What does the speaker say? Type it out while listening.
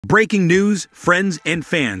Breaking news, friends and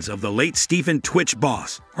fans of the late Stephen Twitch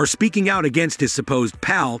boss are speaking out against his supposed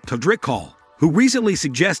pal, Todrick Hall, who recently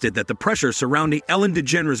suggested that the pressure surrounding Ellen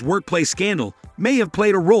DeGeneres' workplace scandal may have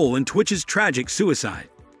played a role in Twitch's tragic suicide.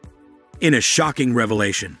 In a shocking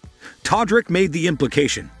revelation, Todrick made the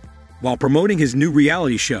implication while promoting his new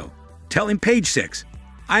reality show, telling Page 6,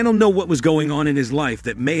 "I don't know what was going on in his life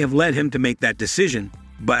that may have led him to make that decision,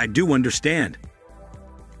 but I do understand."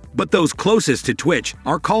 But those closest to Twitch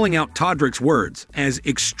are calling out Todrick's words as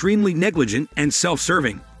extremely negligent and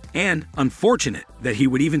self-serving, and unfortunate that he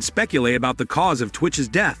would even speculate about the cause of Twitch's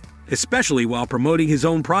death, especially while promoting his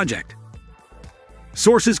own project.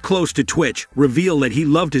 Sources close to Twitch reveal that he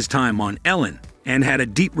loved his time on Ellen and had a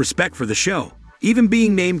deep respect for the show, even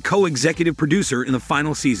being named co-executive producer in the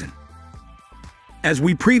final season. As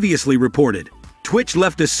we previously reported, Twitch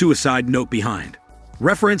left a suicide note behind,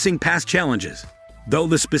 referencing past challenges, though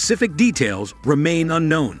the specific details remain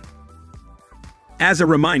unknown. As a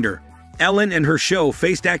reminder, Ellen and her show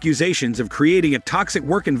faced accusations of creating a toxic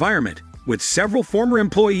work environment, with several former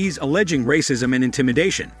employees alleging racism and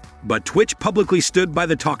intimidation, but Twitch publicly stood by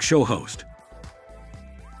the talk show host.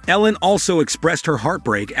 Ellen also expressed her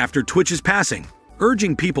heartbreak after Twitch's passing,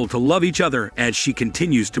 urging people to love each other as she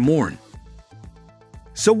continues to mourn.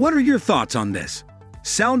 So what are your thoughts on this?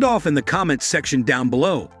 Sound off in the comments section down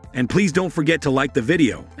below. And please don't forget to like the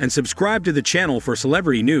video and subscribe to the channel for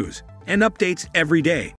celebrity news and updates every day.